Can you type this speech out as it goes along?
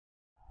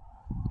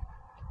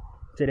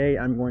today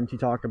I'm going to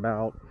talk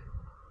about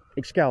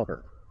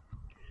Excalibur.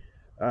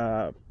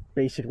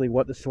 Basically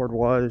what the sword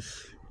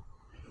was,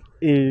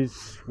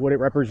 is what it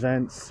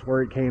represents,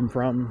 where it came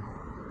from,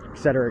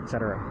 etc.,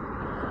 etc.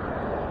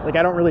 Like,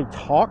 I don't really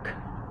talk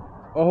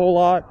a whole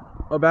lot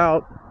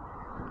about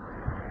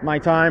my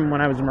time when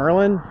I was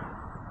Merlin.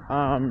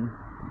 I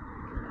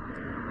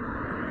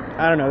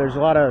don't know, there's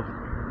a lot of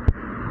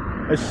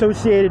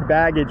associated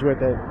baggage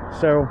with it.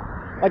 So,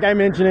 like, I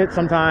mention it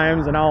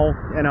sometimes, and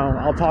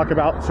I'll talk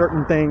about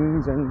certain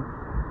things,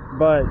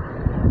 but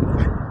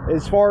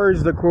as far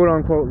as the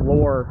quote-unquote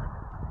lore,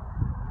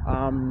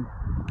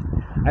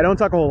 I don't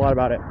talk a whole lot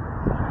about it.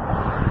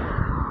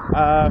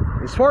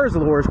 As far as the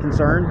lore is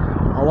concerned,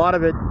 a lot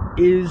of it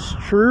is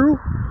true,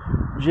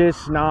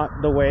 just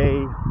not the way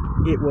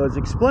it was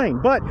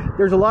explained. But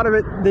there's a lot of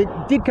it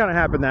that did kind of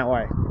happen that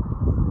way,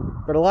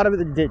 but a lot of it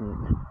that didn't.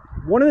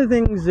 One of the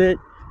things that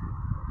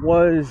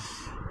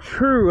was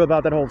true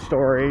about that whole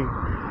story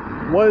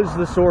was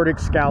the sword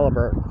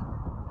Excalibur.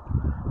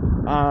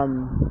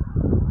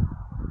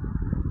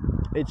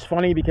 It's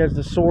funny because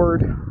the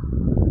sword,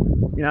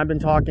 I've been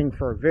talking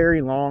for a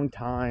very long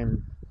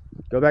time.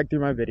 Go back through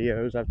my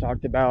videos. I've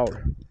talked about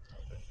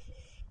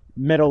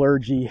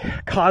metallurgy,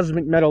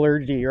 cosmic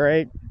metallurgy,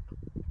 right?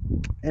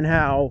 And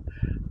how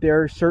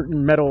there are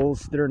certain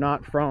metals that are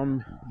not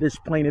from this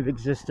plane of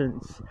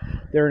existence.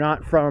 They're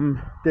not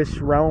from this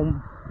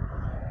realm,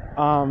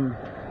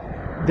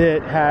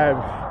 that have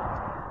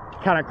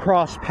kind of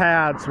crossed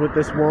paths with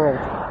this world.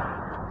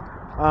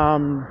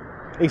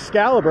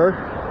 Excalibur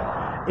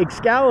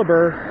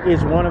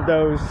is one of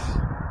those,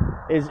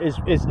 is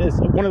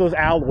one of those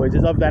alloys,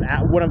 is of that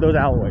one of those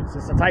alloys.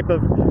 It's a type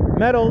of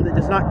metal that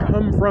does not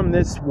come from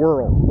this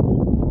world.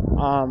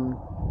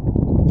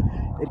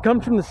 It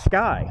comes from the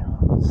sky.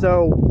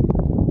 So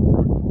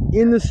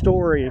in the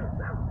story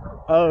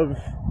of,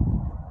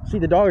 see,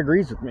 the dog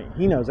agrees with me.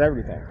 He knows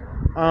everything.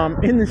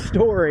 In the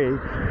story,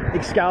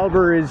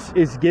 Excalibur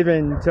is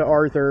given to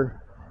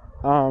Arthur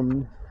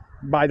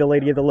by the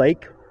Lady of the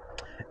Lake.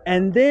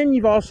 And then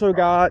you've also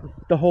got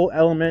the whole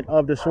element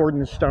of the sword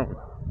and the stone.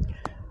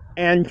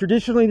 And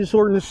traditionally, the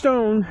sword and the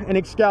stone and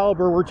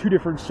Excalibur were two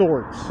different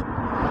swords.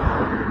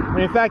 And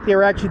in fact, they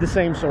were actually the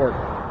same sword.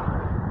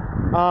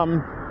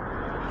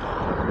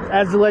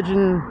 As the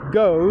legend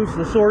goes,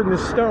 the sword and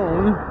the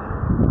stone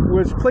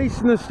was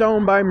placed in the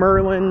stone by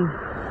Merlin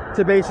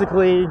to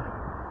basically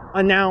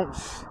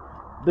announce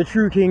the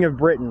true king of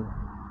Britain,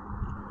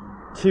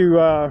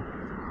 to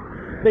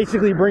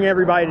basically bring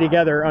everybody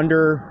together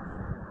under,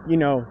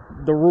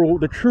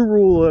 the true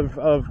rule of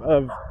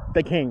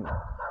the king.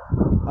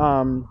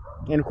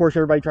 And of course,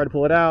 everybody tried to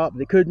pull it out.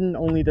 They couldn't.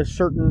 Only this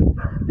certain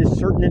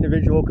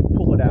individual could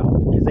pull it out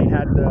because they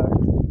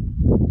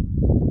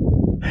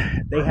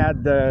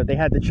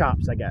had the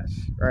chops, I guess,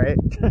 right?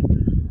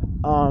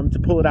 To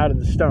pull it out of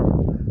the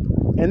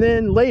stone. And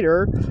then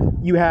later,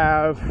 you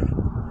have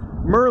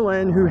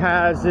Merlin, who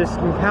has this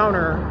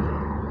encounter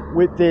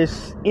with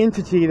this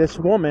entity, this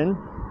woman,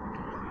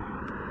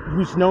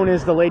 who's known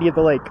as the Lady of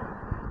the Lake.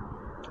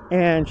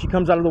 And she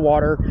comes out of the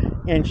water,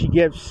 and she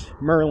gives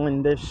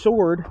Merlin this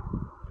sword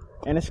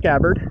and a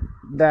scabbard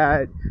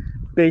that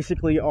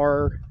basically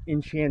are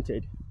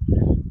enchanted.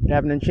 They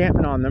have an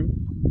enchantment on them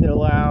that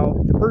allow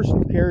the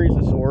person who carries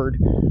the sword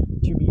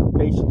to be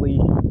basically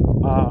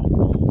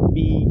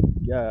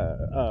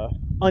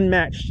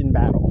unmatched in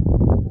battle,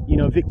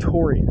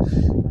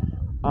 victorious.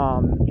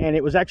 And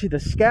it was actually the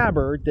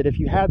scabbard that, if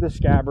you had the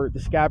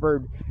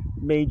scabbard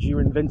made you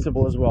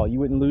invincible as well. You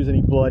wouldn't lose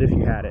any blood if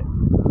you had it.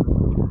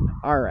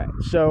 Alright,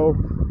 so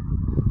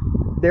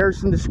there's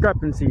some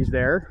discrepancies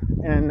there,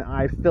 and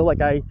I feel like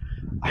I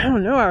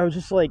don't know, I was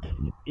just like,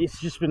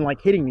 it's just been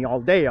like hitting me all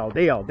day,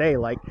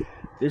 like,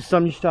 there's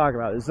something you should talk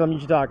about,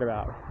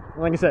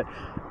 Like I said,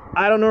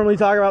 I don't normally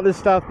talk about this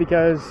stuff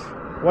because,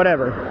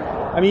 whatever.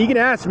 I mean, you can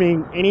ask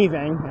me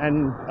anything,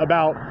 and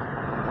about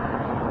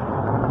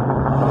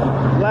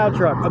loud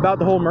truck, about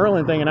the whole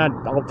Merlin thing, and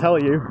I'll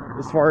tell you,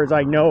 as far as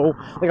I know.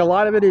 Like, a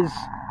lot of it is,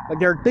 like,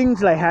 there are things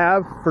that I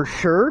have for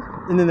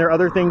sure, and then there are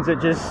other things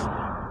that just,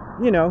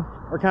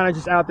 are kind of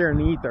just out there in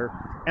the ether,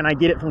 and I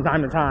get it from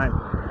time to time.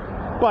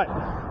 But,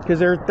 because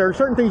there are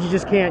certain things you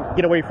just can't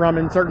get away from,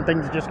 and certain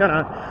things are just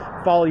gonna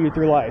follow you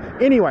through life.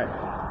 Anyway,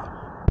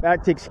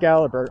 back to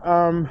Excalibur.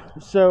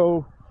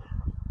 So,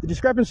 the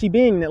discrepancy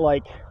being that,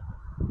 like,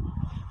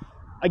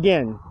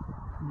 again,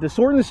 the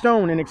sword and the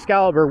stone and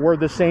Excalibur were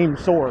the same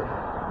sword,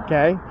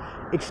 okay?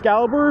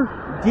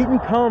 Excalibur didn't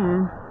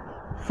come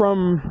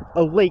from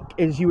a lake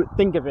as you would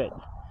think of it.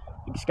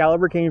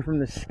 Excalibur came from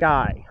the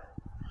sky.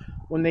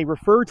 When they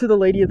refer to the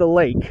Lady of the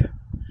Lake,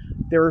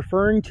 they're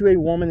referring to a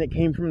woman that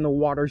came from the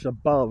waters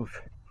above.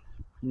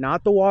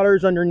 Not the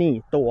waters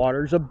underneath, the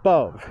waters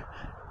above.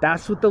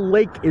 That's what the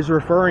lake is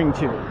referring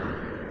to.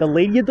 The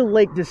Lady of the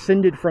Lake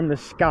descended from the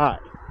sky.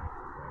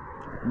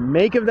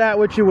 Make of that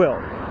what you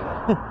will.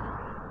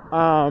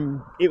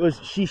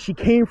 She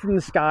came from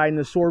the sky, and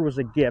the sword was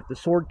a gift. The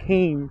sword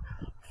came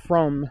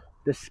from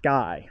the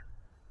sky.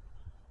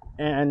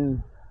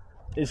 And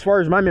as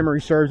far as my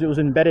memory serves, it was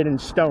embedded in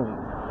stone.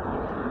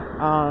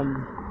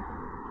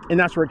 And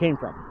that's where it came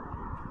from.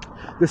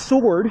 The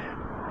sword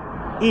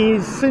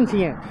is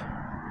sentient.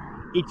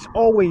 It's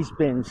always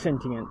been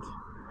sentient.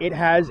 It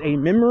has a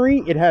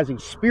memory, it has a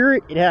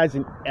spirit, it has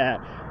an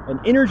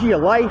energy, a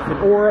life, an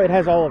aura, it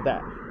has all of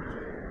that.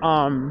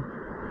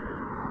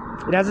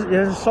 It has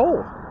a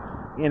soul,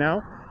 you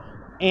know?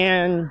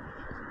 And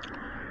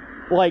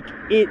like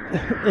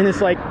and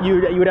it's like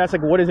you would ask,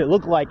 like, what does it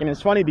look like? And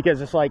it's funny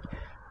because it's like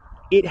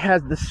it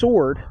has the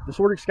sword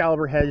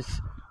Excalibur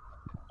has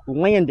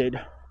landed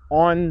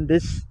on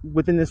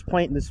within this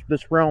plane,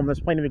 this realm, this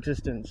plane of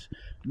existence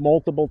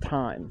multiple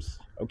times.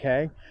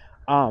 Okay,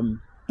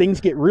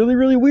 things get really,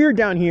 really weird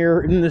down here,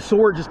 and the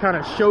sword just kind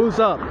of shows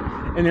up,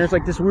 and there's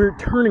like this weird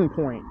turning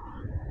point.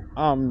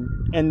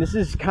 And this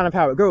is kind of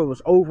how it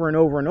goes over and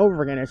over and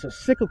over again. It's a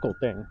cyclical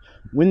thing.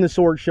 When the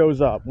sword shows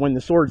up, when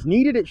the sword's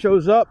needed, it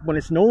shows up. When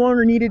it's no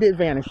longer needed, it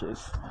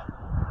vanishes.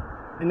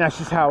 And that's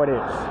just how it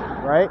is,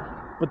 right?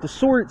 But the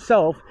sword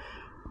itself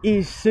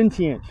is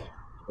sentient,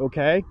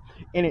 okay?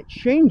 And it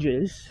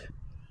changes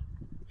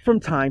from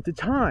time to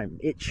time.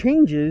 It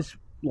changes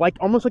like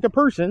almost like a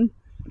person.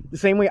 The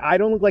same way I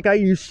don't look like I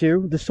used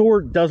to. The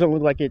sword doesn't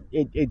look like it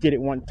did at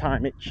one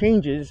time. It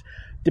changes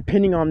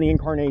depending on the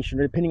incarnation,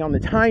 or depending on the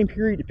time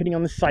period, depending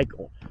on the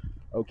cycle,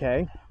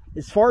 okay?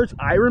 As far as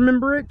I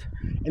remember it,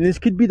 and this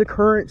could be the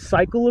current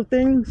cycle of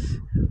things,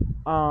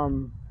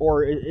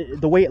 or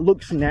the way it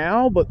looks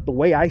now, but the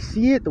way I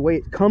see it, the way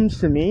it comes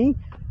to me,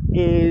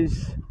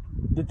 is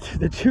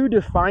the two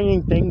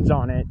defining things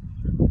on it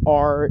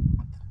are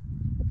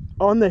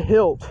on the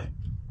hilt,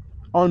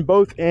 on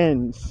both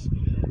ends,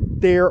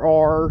 there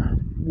are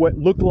what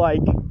look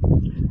like,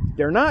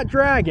 they're not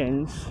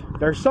dragons,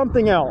 they're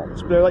something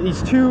else. They're like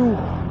these two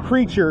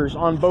creatures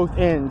on both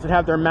ends that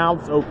have their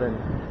mouths open,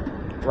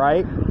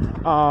 right?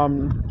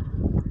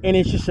 And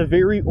it's just a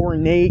very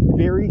ornate,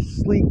 very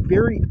sleek,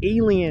 very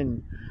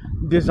alien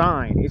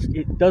design.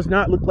 It does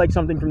not look like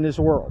something from this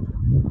world,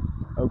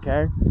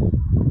 okay?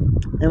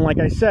 And like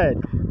I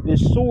said,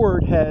 this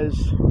sword has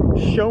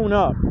shown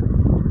up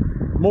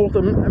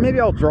maybe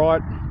I'll draw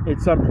it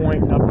at some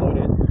point and upload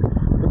it.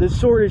 But this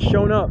sword has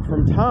shown up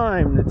from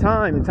time to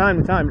time and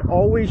time to time. It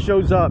always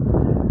shows up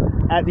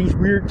at these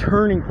weird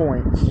turning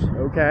points,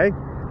 okay?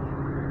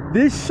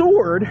 This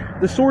sword,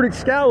 the sword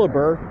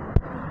Excalibur,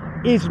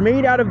 is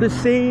made out of the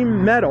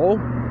same metal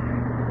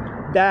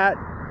that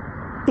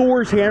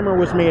Thor's hammer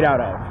was made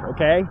out of,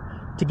 okay?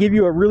 To give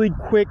you a really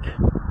quick,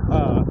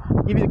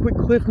 the quick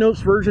Cliff Notes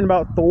version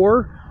about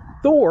Thor,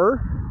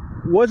 Thor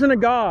wasn't a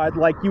god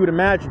like you would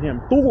imagine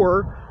him.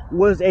 Thor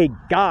was a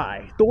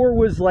guy. Thor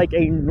was like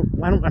I'm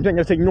not going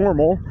to say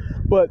normal,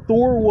 but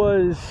Thor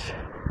was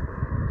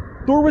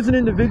an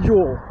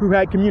individual who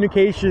had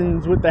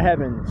communications with the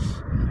heavens,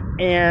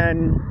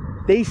 and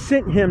they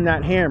sent him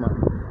that hammer,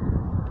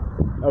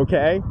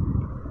 okay?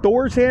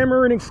 Thor's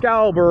hammer and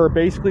Excalibur are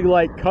basically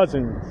like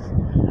cousins.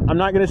 I'm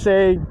not going to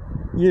say,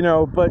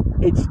 but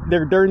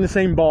they're in the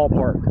same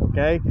ballpark,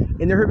 okay?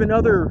 And there have been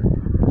other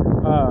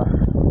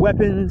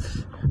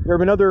weapons, there have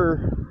been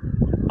other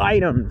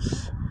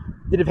items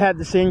that have had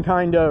the same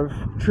kind of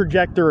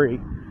trajectory,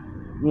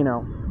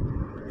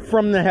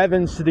 from the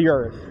heavens to the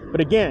earth.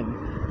 But again,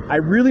 I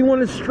really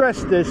want to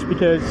stress this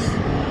because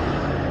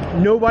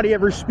nobody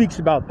ever speaks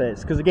about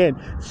this. Because again,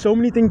 so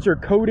many things are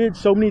coded,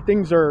 so many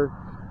things are,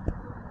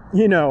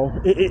 you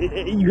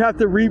have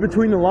to read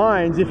between the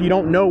lines if you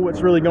don't know what's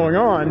really going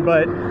on.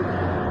 But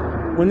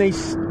when they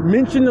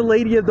mention the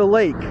Lady of the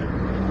Lake,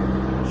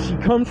 she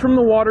comes from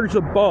the waters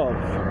above.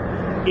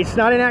 It's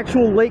not an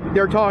actual lake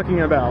they're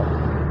talking about,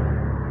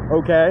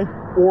 okay?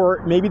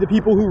 Or maybe the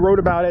people who wrote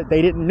about it,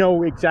 they didn't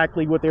know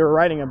exactly what they were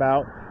writing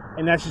about,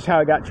 and that's just how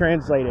it got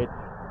translated.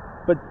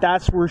 But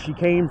that's where she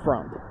came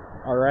from,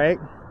 all right?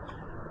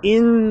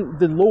 In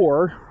the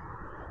lore,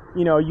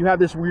 you have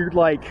this weird,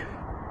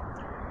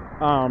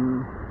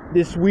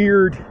 this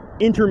weird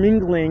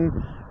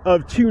intermingling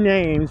of two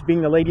names,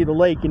 being the Lady of the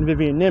Lake and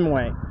Vivian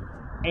Nimue.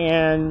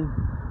 And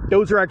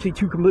those are actually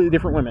two completely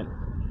different women.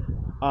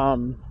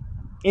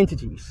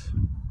 Entities,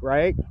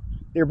 right?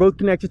 They're both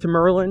connected to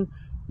Merlin.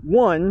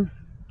 One,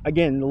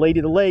 again, the Lady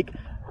of the Lake,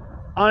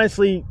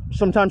 honestly,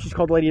 sometimes she's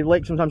called the Lady of the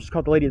Lake, sometimes she's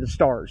called the Lady of the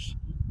Stars.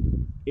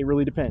 It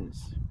really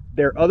depends.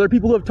 There are other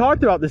people who have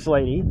talked about this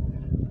lady,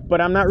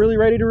 but I'm not really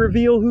ready to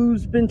reveal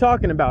who's been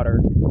talking about her.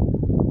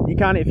 You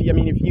kind of, if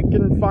you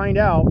can find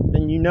out,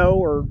 then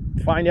or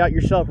find out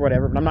yourself or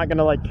whatever, but I'm not going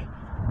to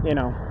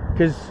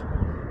because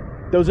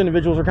those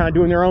individuals are kind of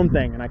doing their own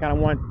thing, and I kind of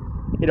want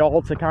it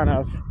all to kind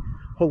of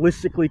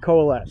holistically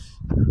coalesce.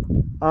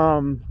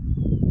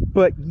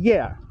 But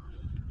yeah,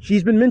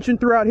 she's been mentioned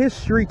throughout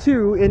history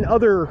too in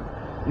other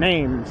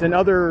names and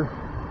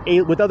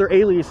with other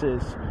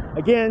aliases.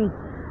 Again,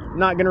 I'm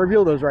not going to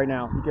reveal those right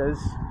now because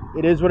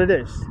it is what it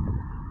is.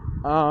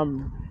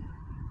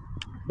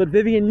 But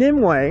Vivian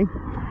Nimue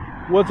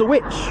was a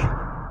witch.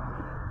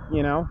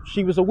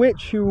 She was a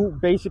witch who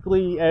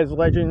basically, as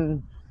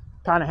legend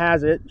kind of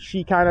has it,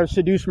 she kind of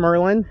seduced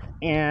Merlin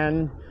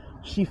and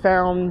she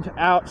found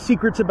out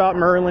secrets about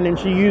Merlin, and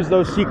she used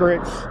those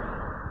secrets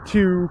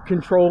to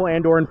control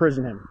and or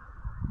imprison him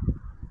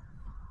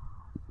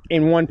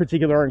in one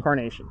particular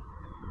incarnation.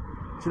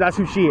 So that's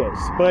who she is.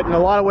 But in a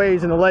lot of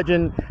ways in the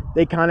legend,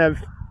 they kind of,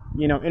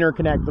 you know,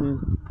 interconnect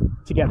them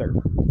together.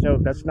 So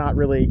that's not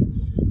really,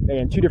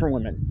 again, two different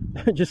women.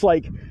 Just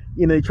like,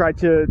 you know, they try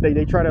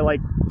to like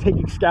take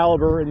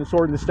Excalibur and the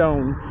Sword and the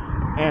Stone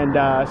and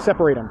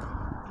separate them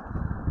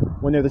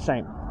when they're the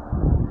same.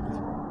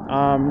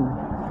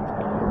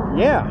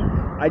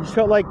 Yeah, I just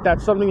felt like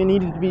that's something that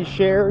needed to be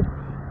shared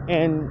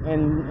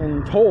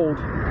and told.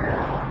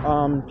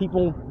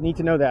 People need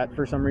to know that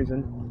for some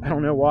reason. I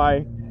don't know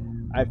why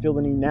I feel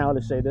the need now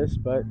to say this,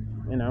 but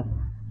you know.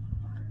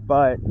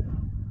 But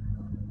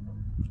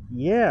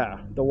yeah,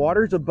 the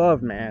water's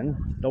above,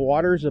 man. The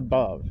water's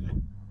above.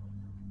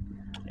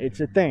 It's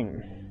a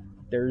thing.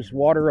 There's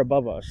water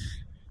above us.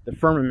 The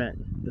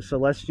firmament, the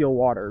celestial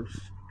waters,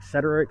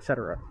 etc.,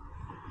 etc.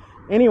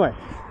 Anyway,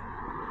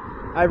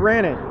 I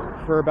ran it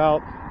for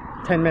about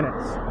 10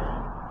 minutes.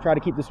 Try to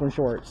keep this one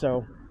short,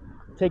 so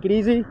take it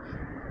easy.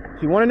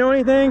 If you want to know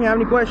anything, have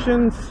any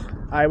questions,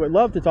 I would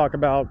love to talk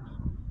about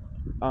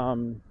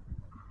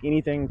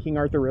anything King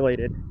Arthur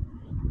related.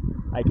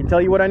 I can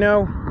tell you what I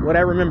know, what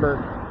I remember,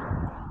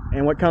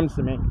 and what comes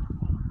to me.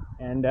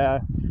 And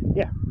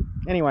yeah,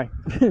 anyway,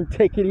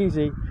 take it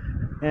easy,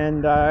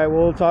 and I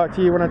will talk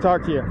to you when I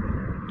talk to you.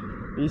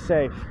 Be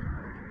safe.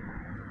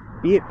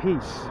 Be at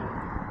peace.